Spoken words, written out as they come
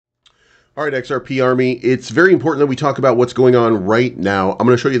All right, XRP Army, it's very important that we talk about what's going on right now. I'm going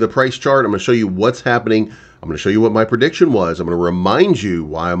to show you the price chart. I'm going to show you what's happening. I'm going to show you what my prediction was. I'm going to remind you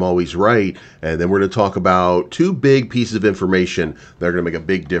why I'm always right. And then we're going to talk about two big pieces of information that are going to make a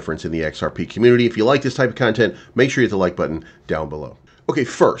big difference in the XRP community. If you like this type of content, make sure you hit the like button down below. Okay,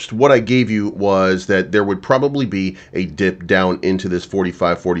 first, what I gave you was that there would probably be a dip down into this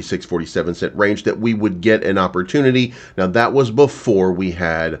 45, 46, 47 cent range, that we would get an opportunity. Now, that was before we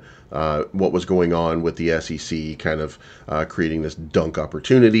had what was going on with the SEC kind of creating this dunk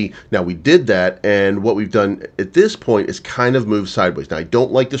opportunity. Now, we did that, and what we've done at this point is kind of move sideways. Now, I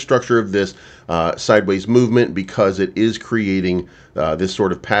don't like the structure of this sideways movement because it is creating this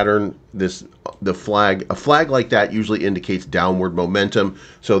sort of pattern. A flag like that usually indicates downward momentum,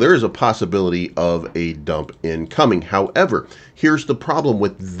 so there is a possibility of a dump incoming. However, here's the problem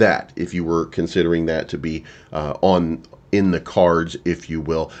with that, if you were considering that to be in the cards, if you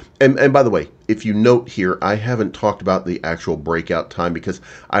will. And by the way, if you note here, I haven't talked about the actual breakout time because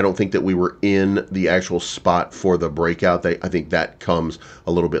I don't think that we were in the actual spot for the breakout. I think that comes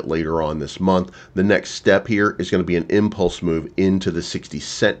a little bit later on this month. The next step here is going to be an impulse move into the 60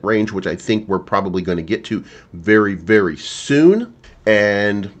 cent range, which I think we're probably going to get to very, very soon.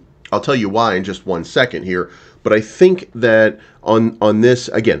 And I'll tell you why in just one second here. But I think that on this,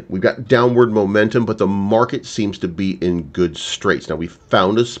 again, we've got downward momentum, but the market seems to be in good straits. Now, we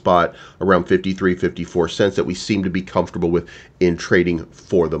found a spot around 53, 54 cents that we seem to be comfortable with in trading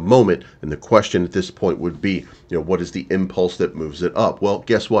for the moment. And the question at this point would be, what is the impulse that moves it up? Well,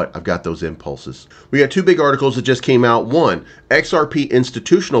 guess what? I've got those impulses. We got two big articles that just came out. One, XRP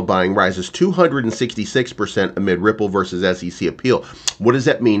institutional buying rises 266% amid Ripple versus SEC appeal. What does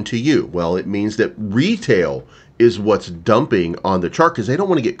that mean to you? Well, it means that retail is what's dumping on the chart because they don't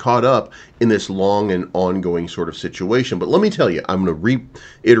want to get caught up in this long and ongoing sort of situation. But let me tell you, I'm going to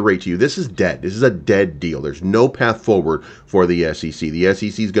reiterate to you, this is dead. This is a dead deal. There's no path forward for the SEC. The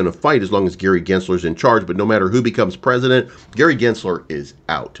SEC is going to fight as long as Gary Gensler's in charge, but no matter who becomes president, Gary Gensler is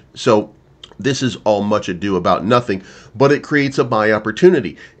out. So this is all much ado about nothing, but it creates a buy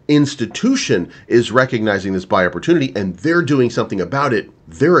opportunity. Institution is recognizing this buy opportunity and they're doing something about it.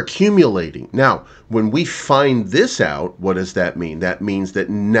 They're accumulating. Now, when we find this out, what does that mean? That means that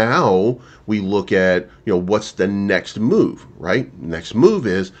now we look at, what's the next move, right? Next move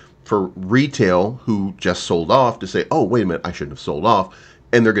is for retail who just sold off to say, oh, wait a minute, I shouldn't have sold off.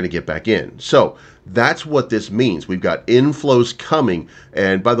 And they're going to get back in. So that's what this means. We've got inflows coming.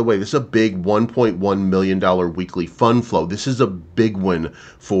 And by the way, this is a big $1.1 million weekly fund flow. This is a big one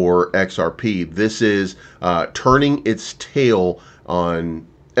for XRP. This is turning its tail on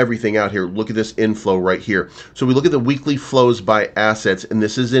everything out here. Look at this inflow right here. So we look at the weekly flows by assets, and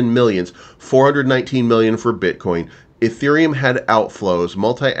this is in millions. 419 million for Bitcoin. Ethereum had outflows,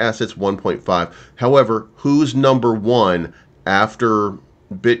 multi-assets 1.5. However, who's number one after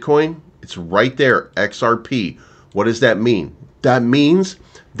Bitcoin? It's right there, XRP. What does that mean? That means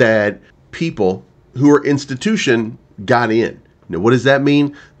that people who are institution got in. Now, what does that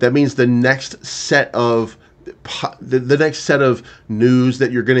mean? That means the next set of news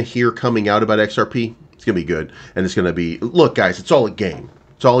that you're going to hear coming out about XRP, it's going to be good. And it's going to be, look, guys, it's all a game.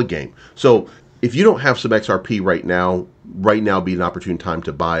 It's all a game. So if you don't have some XRP right now be an opportune time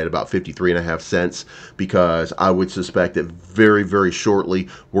to buy at about 53.5 cents, because I would suspect that very, very shortly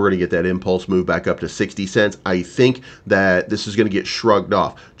we're going to get that impulse move back up to 60 cents. I think that this is going to get shrugged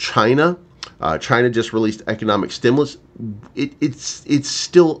off. China just released economic stimulus. It's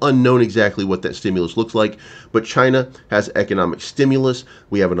still unknown exactly what that stimulus looks like, but China has economic stimulus.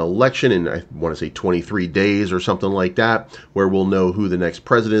 We have an election in, I want to say 23 days or something like that, where we'll know who the next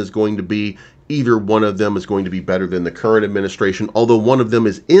president is going to be. Either one of them is going to be better than the current administration, although one of them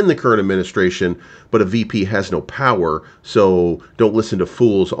is in the current administration, but a VP has no power. So don't listen to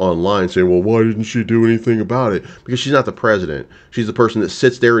fools online saying, well, why didn't she do anything about it? Because she's not the president. She's the person that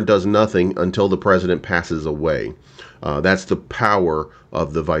sits there and does nothing until the president passes away. That's the power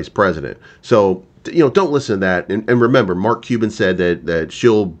of the vice president. So, don't listen to that. And remember, Mark Cuban said that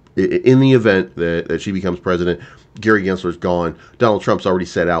she'll, in the event that she becomes president, Gary Gensler's gone. Donald Trump's already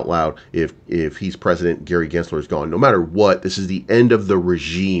said out loud, if he's president, Gary Gensler's gone. No matter what, this is the end of the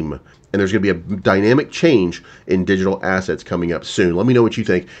regime. And there's going to be a dynamic change in digital assets coming up soon. Let me know what you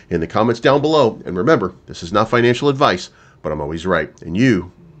think in the comments down below. And remember, this is not financial advice, but I'm always right. And you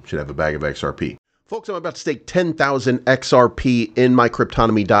should have a bag of XRP. Folks, I'm about to stake 10,000 XRP in my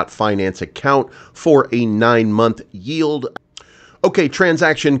Cryptonomy.finance account for a 9-month yield. Okay,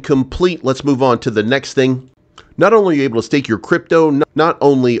 transaction complete. Let's move on to the next thing. Not only are you able to stake your crypto, not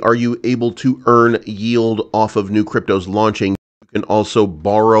only are you able to earn yield off of new cryptos launching, can also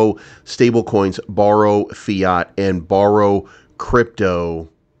borrow stablecoins, borrow fiat, and borrow crypto.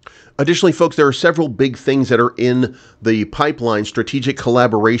 Additionally, folks, there are several big things that are in the pipeline: strategic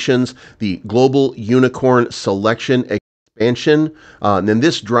collaborations, the global unicorn selection expansion, and then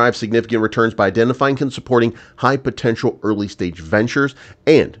this drives significant returns by identifying and supporting high potential early stage ventures.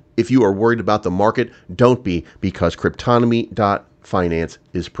 And if you are worried about the market, don't be, because Cryptonomy.finance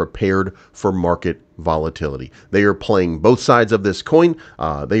is prepared for market volatility. They are playing both sides of this coin.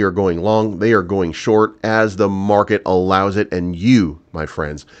 They are going long, they are going short as the market allows it, and you, my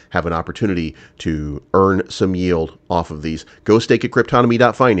friends, have an opportunity to earn some yield off of these. Go stake at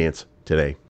Cryptonomy.finance today.